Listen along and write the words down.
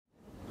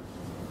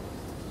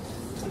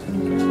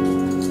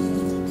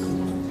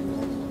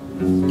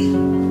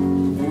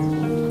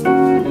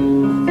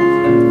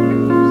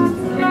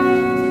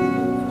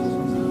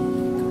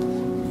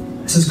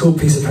called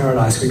Piece of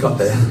Paradise. We got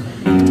there.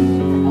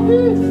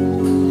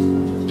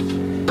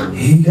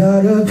 He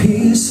got a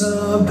piece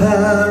of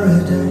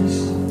paradise,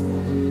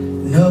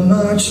 not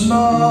much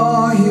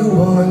more he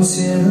wants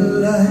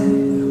in life.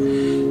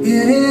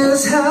 In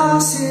his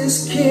house,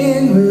 his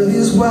king with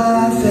his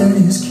wife and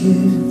his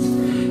kids,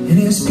 in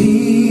his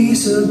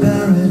piece of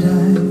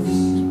paradise.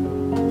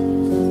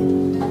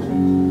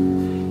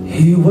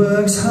 He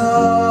works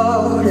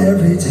hard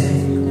every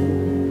day.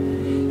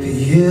 For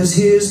years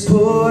he's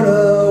put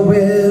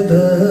away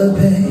the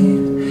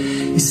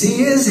pain. You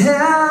see his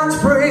hands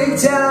break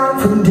down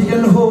from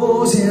digging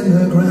holes in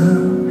the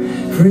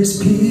ground for his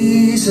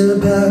piece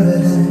of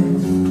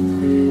paradise.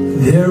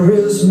 There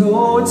is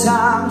no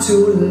time to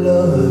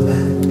look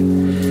back.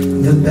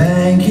 The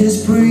bank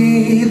is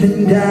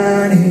breathing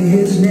down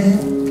his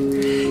neck.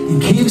 He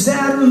keeps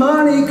that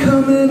money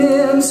coming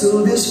in,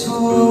 so there's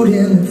food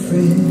in the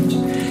fridge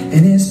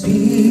and his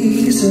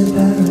piece of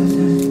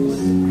paradise.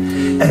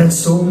 And it's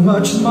so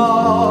much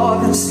more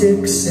than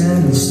sticks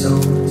and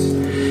stones.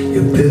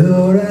 You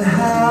build a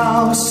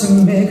house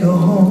and make a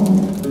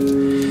home,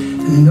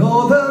 and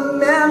all the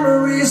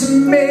memories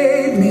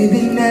made me,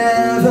 they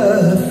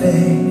never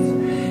fade.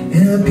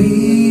 In a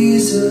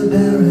piece of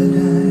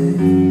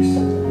paradise.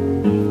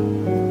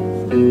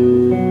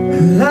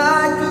 And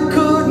like the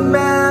good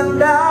man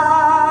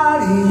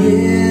died,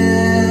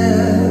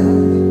 yeah,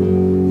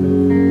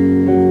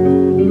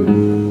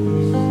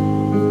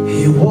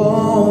 he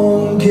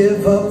won't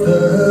give up the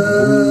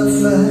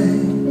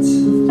fight.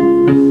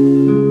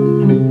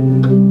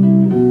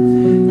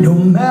 No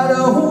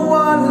matter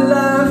what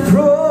life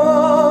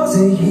throws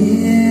at him,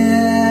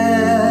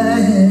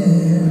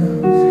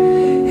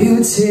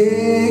 he'll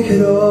take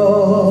it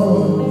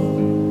all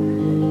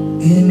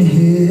in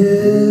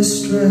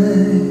his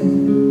strength.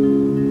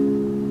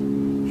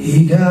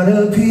 He got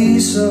a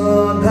piece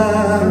of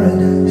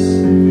paradise,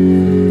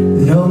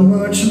 not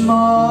much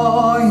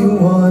more he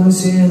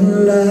wants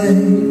in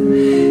life.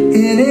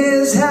 In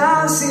his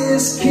house,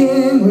 his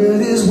king with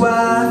his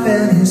wife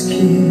and his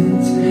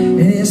kids,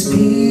 in his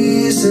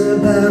piece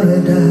of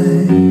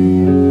paradise.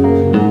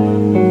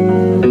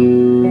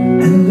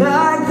 And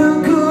like the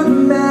good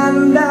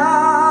man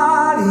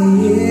died,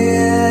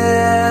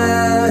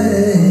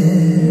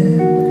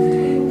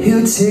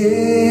 he'll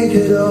take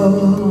it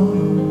all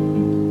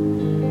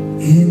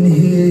in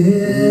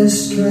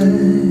his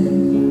strength.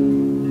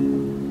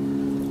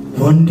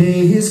 One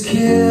day his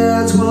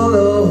kids will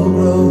all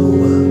grow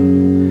up.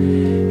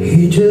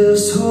 He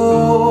just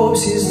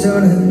hopes he's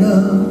done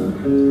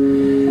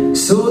enough,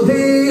 so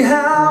they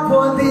have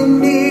what they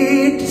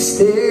need to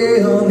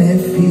stay on their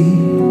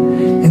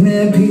feet in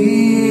their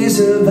piece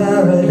of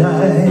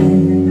paradise.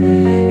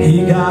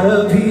 He got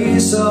a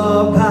piece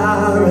of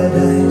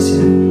paradise,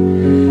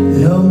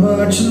 not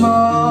much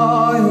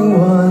more he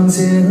wants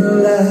in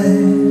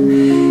life.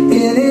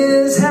 In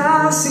his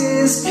house,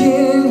 his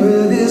king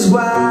with his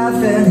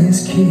wife and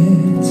his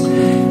kids,